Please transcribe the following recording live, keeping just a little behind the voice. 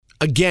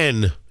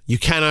Again, you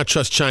cannot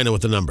trust China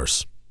with the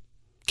numbers.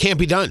 Can't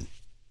be done.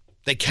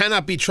 They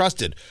cannot be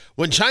trusted.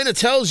 When China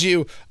tells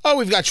you, oh,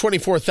 we've got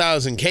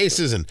 24,000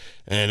 cases and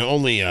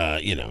only,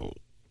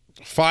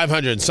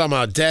 500 and some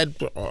odd dead,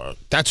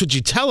 that's what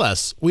you tell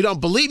us. We don't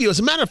believe you. As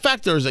a matter of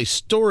fact, there is a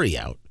story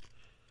out.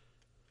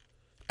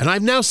 And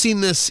I've now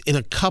seen this in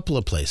a couple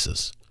of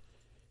places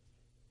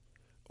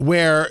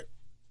where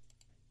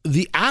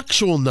the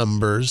actual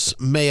numbers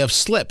may have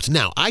slipped.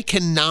 Now, I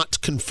cannot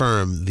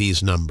confirm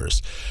these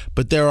numbers,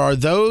 but there are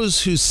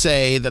those who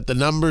say that the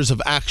numbers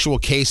of actual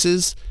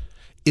cases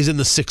is in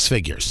the six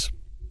figures.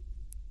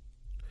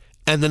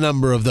 And the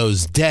number of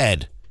those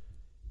dead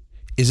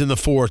is in the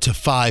 4 to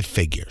 5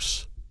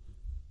 figures.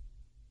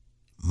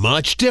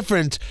 Much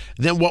different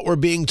than what we're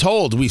being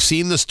told. We've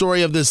seen the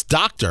story of this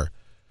doctor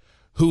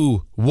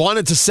who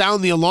wanted to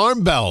sound the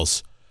alarm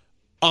bells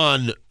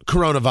on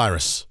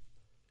coronavirus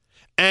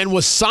and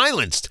was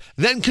silenced,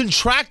 then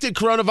contracted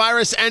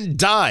coronavirus and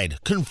died.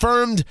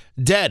 Confirmed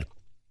dead.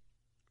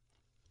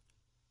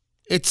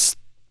 It's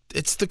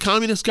the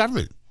communist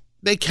government.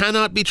 They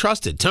cannot be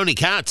trusted. Tony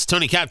Katz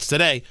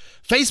Today.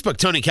 Facebook,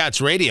 Tony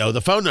Katz Radio.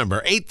 The phone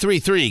number,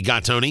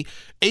 833-GOT-TONY,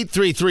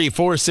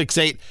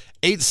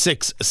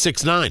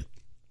 833-468-8669.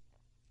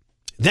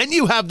 Then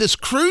you have this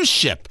cruise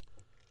ship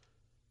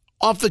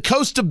off the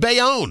coast of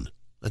Bayonne.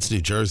 That's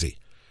New Jersey,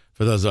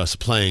 for those of us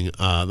playing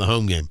the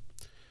home game.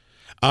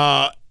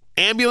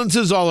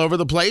 Ambulances all over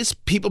the place.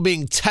 People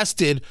being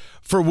tested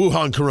for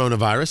Wuhan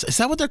coronavirus. Is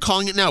that what they're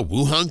calling it now?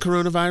 Wuhan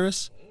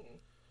coronavirus?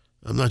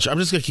 I'm not sure. I'm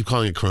just going to keep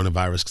calling it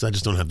coronavirus because I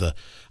just don't have I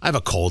have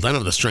a cold. I don't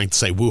have the strength to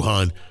say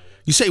Wuhan.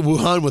 You say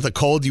Wuhan with a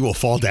cold, you will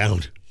fall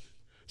down.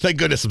 Thank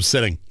goodness I'm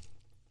sitting.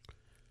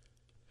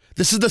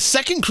 This is the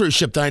second cruise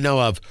ship that I know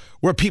of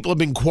where people have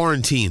been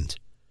quarantined,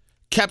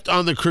 kept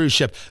on the cruise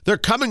ship. They're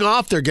coming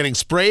off. They're getting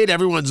sprayed.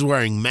 Everyone's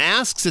wearing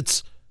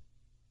masks.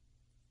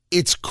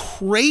 It's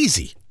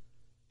crazy.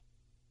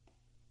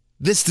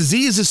 This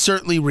disease is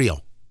certainly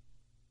real.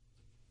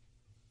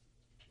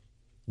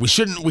 We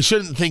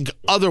shouldn't think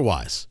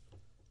otherwise.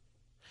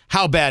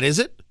 How bad is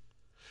it?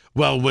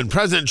 Well, when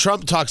President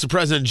Trump talks to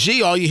President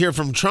Xi, all you hear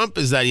from Trump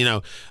is that,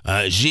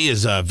 Xi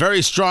is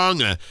very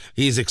strong.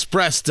 He's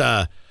expressed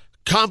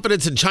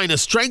confidence in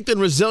China's strength and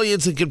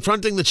resilience in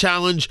confronting the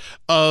challenge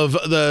of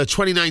the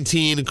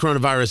 2019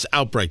 coronavirus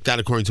outbreak. That,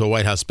 according to a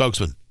White House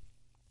spokesman.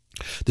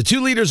 The two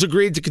leaders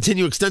agreed to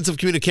continue extensive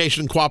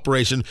communication and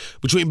cooperation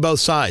between both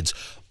sides.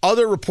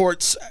 Other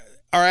reports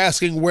are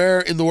asking,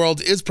 where in the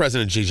world is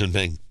President Xi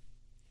Jinping?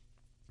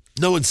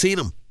 No one's seen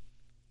him.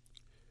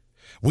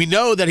 We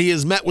know that he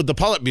has met with the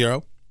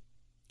Politburo.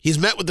 He's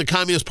met with the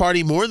Communist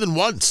Party more than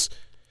once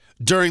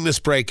during this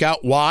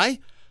breakout. Why?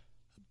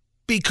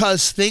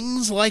 Because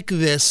things like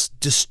this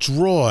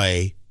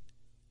destroy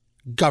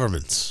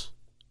governments.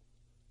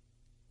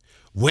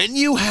 When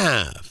you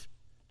have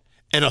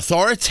an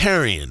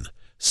authoritarian,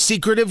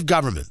 secretive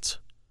government,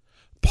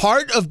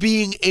 part of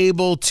being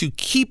able to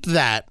keep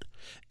that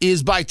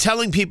is by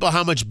telling people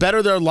how much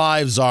better their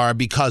lives are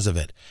because of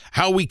it.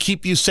 How we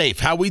keep you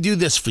safe, how we do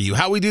this for you,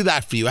 how we do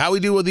that for you, how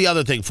we do the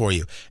other thing for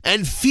you,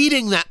 and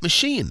feeding that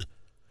machine.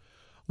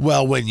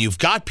 Well, when you've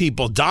got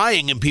people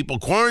dying and people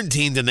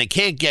quarantined and they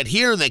can't get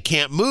here and they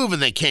can't move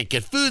and they can't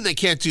get food and they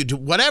can't do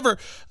whatever,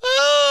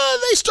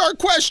 they start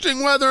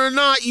questioning whether or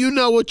not you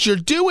know what you're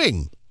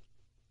doing.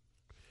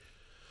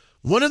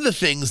 One of the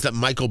things that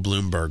Michael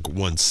Bloomberg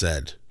once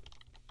said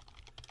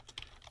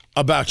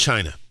about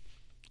China,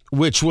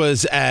 which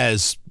was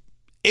as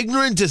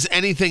ignorant as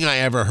anything I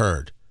ever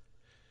heard.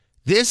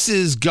 This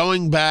is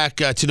going back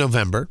to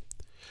November,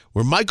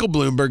 where Michael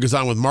Bloomberg is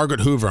on with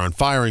Margaret Hoover on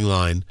Firing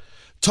Line,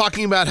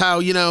 talking about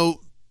how,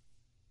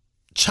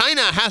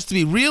 China has to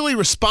be really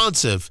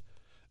responsive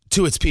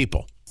to its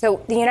people.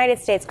 So the United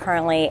States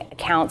currently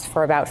accounts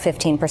for about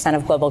 15%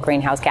 of global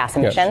greenhouse gas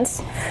emissions.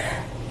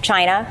 Yes.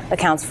 China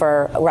accounts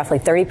for roughly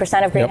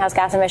 30% of greenhouse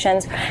gas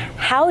emissions.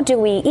 How do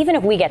we, even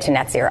if we get to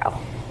net zero,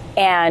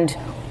 and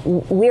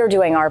we're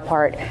doing our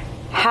part,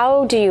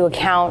 how do you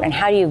account and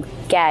how do you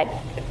get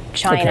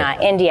China,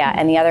 India,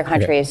 and the other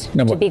countries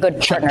to be good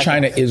partners?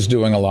 China is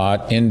doing a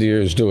lot. India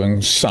is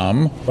doing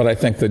some, but I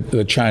think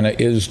that China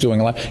is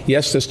doing a lot.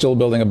 Yes, they're still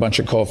building a bunch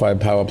of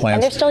coal-fired power plants.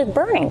 And they're still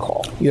burning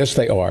coal. Yes,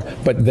 they are.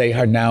 But they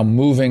are now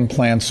moving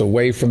plants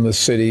away from the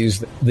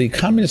cities. The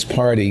Communist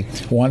Party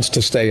wants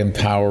to stay in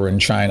power in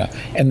China,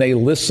 and they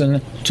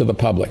listen to the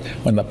public.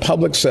 When the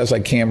public says, I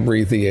can't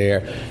breathe the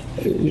air,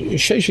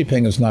 Xi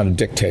Jinping is not a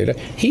dictator.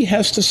 He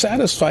has to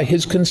satisfy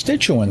his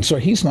constituents or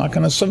he's not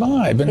going to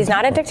survive. He's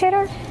not a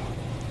dictator?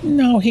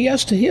 No, he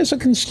has a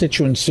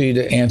constituency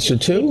to answer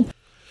to.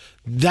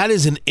 That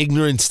is an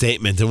ignorant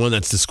statement and one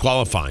that's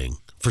disqualifying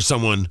for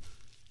someone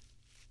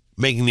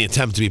making the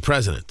attempt to be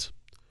president.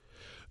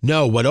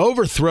 No, what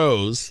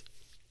overthrows,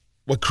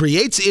 what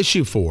creates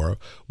issue for,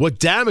 what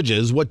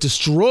damages, what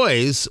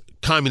destroys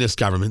communist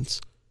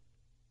governments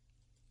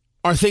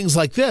are things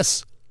like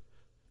this.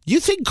 You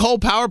think coal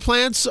power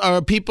plants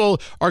people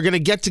are going to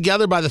get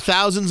together by the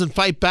thousands and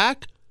fight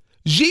back?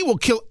 Xi will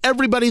kill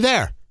everybody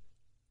there.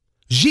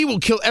 Xi will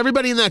kill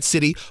everybody in that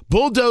city,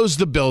 bulldoze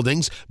the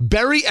buildings,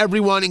 bury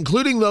everyone,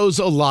 including those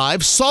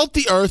alive, salt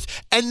the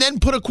earth, and then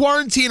put a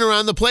quarantine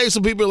around the place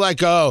so people are like,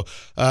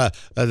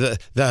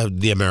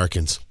 the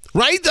Americans.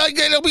 Right?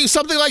 It'll be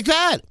something like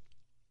that.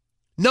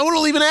 No one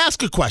will even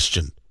ask a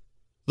question.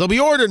 They'll be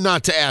ordered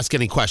not to ask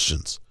any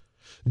questions.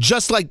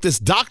 Just like this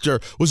doctor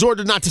was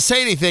ordered not to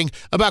say anything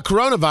about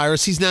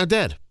coronavirus, he's now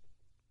dead.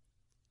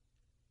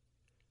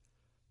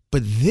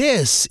 But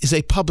this is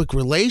a public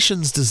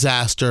relations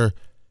disaster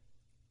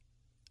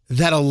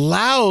that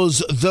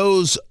allows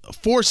those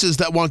forces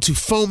that want to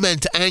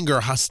foment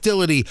anger,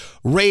 hostility,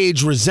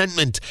 rage,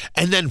 resentment,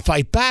 and then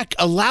fight back,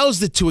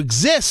 allows it to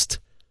exist.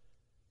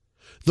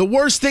 The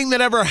worst thing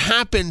that ever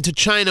happened to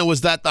China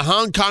was that the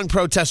Hong Kong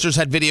protesters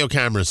had video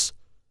cameras.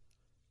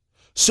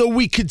 So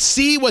we could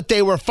see what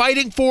they were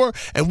fighting for,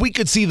 and we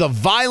could see the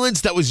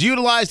violence that was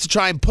utilized to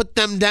try and put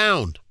them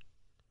down.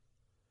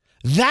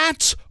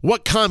 That's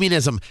what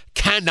communism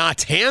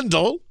cannot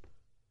handle.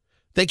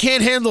 They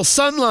can't handle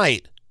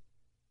sunlight.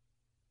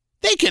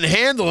 They can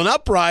handle an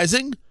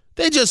uprising.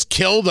 They just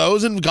kill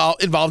those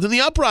involved in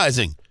the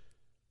uprising.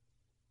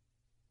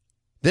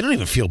 They don't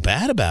even feel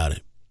bad about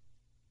it.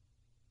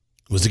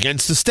 It was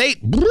against the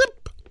state.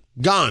 Bloop,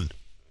 gone.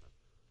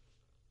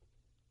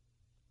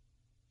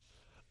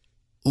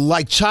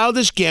 Like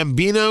Childish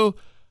Gambino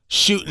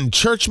shooting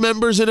church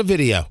members in a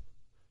video.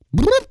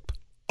 Bloop,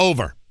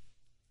 over.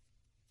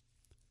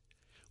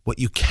 What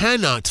you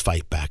cannot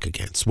fight back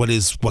against,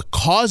 what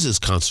causes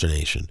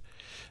consternation,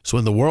 is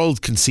when the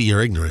world can see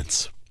your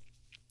ignorance,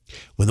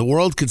 when the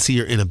world can see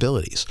your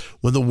inabilities,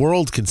 when the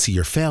world can see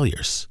your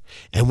failures,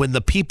 and when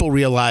the people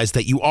realize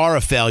that you are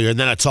a failure and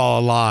then it's all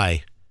a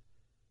lie.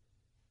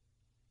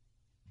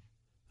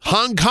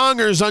 Hong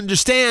Kongers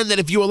understand that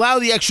if you allow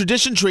the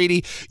extradition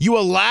treaty, you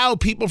allow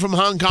people from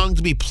Hong Kong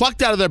to be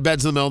plucked out of their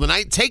beds in the middle of the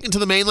night, taken to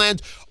the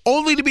mainland,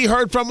 only to be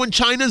heard from when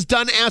China's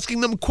done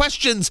asking them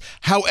questions,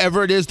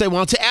 however it is they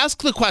want to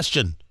ask the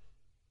question.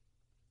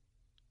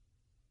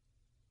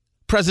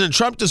 President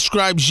Trump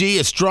described Xi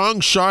as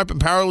strong, sharp,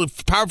 and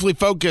powerfully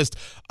focused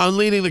on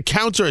leading the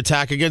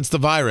counterattack against the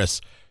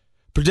virus.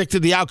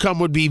 Predicted the outcome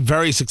would be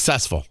very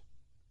successful.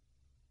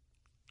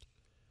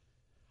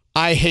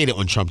 I hate it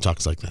when Trump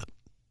talks like that.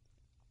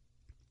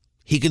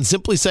 He can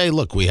simply say,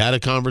 look, we had a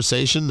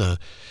conversation.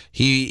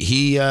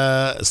 He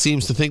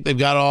seems to think they've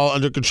got it all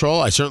under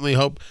control. I certainly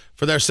hope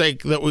for their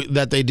sake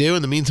that they do.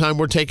 In the meantime,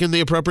 we're taking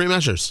the appropriate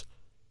measures.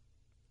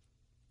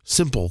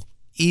 Simple,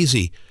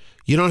 easy.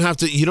 You don't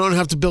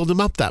have to build them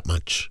up that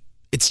much.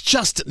 It's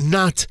just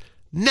not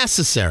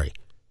necessary.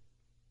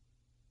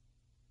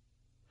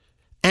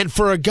 And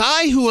for a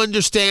guy who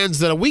understands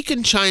that a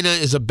weakened China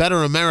is a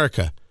better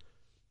America,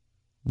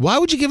 why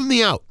would you give him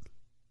the out?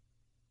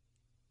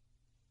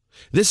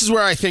 This is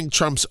where I think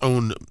Trump's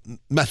own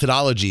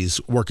methodologies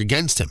work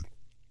against him.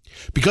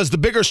 Because the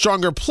bigger,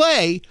 stronger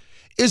play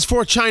is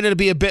for China to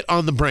be a bit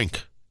on the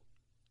brink.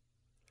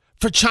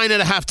 For China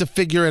to have to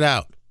figure it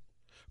out.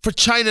 For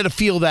China to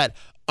feel that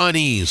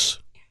unease.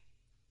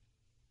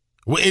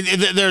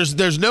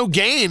 There's no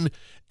gain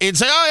in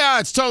saying, oh yeah,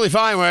 it's totally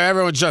fine where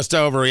everyone's just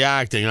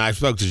overreacting. And I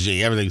spoke to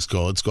Xi. Everything's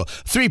cool. It's cool.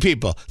 Three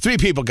people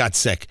got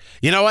sick.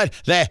 You know what?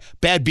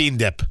 Bad bean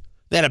dip.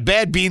 They had a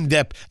bad bean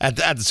dip at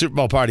the Super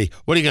Bowl party.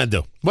 What are you going to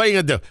do?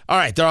 All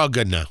right, they're all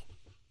good now.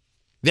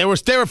 They were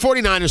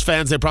 49ers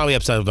fans. They're probably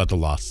upset about the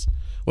loss.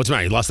 What's the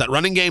matter? You lost that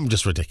running game?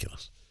 Just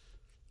ridiculous.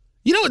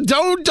 You know what?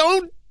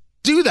 Don't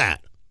do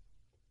that.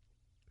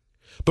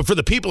 But for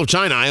the people of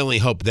China, I only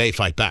hope they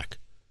fight back.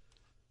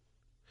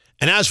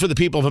 And as for the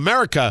people of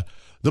America,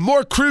 the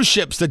more cruise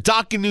ships that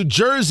dock in New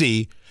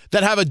Jersey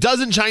that have a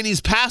dozen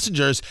Chinese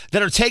passengers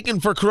that are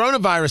taken for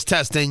coronavirus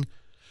testing,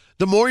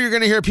 the more you're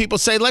going to hear people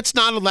say, let's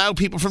not allow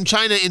people from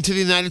China into the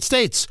United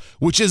States,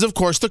 which is, of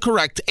course, the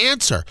correct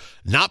answer.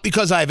 Not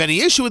because I have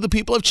any issue with the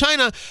people of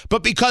China,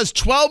 but because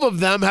 12 of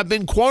them have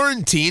been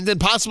quarantined and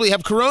possibly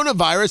have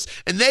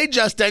coronavirus, and they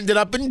just ended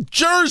up in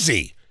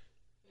Jersey.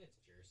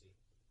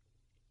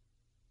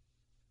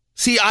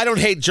 See, I don't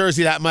hate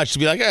Jersey that much to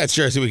be like, it's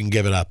Jersey, we can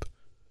give it up.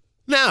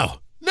 No,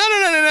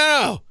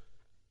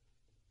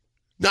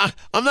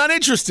 I'm not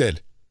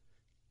interested.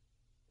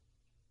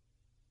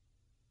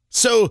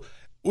 So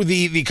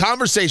the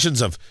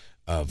conversations of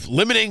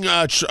limiting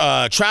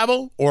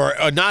travel or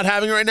not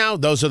having it right now,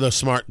 those are the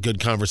smart, good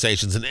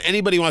conversations. And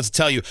anybody wants to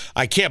tell you,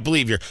 I can't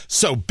believe you're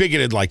so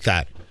bigoted like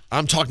that.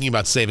 I'm talking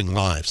about saving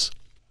lives.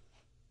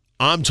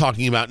 I'm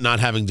talking about not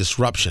having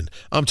disruption.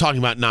 I'm talking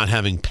about not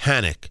having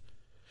panic.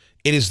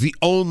 It is the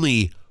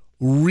only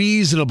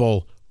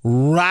reasonable,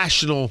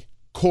 rational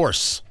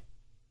course.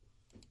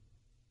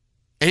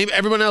 And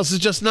everyone else is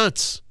just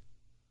nuts.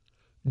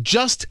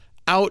 Just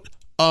out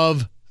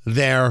of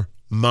their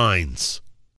minds.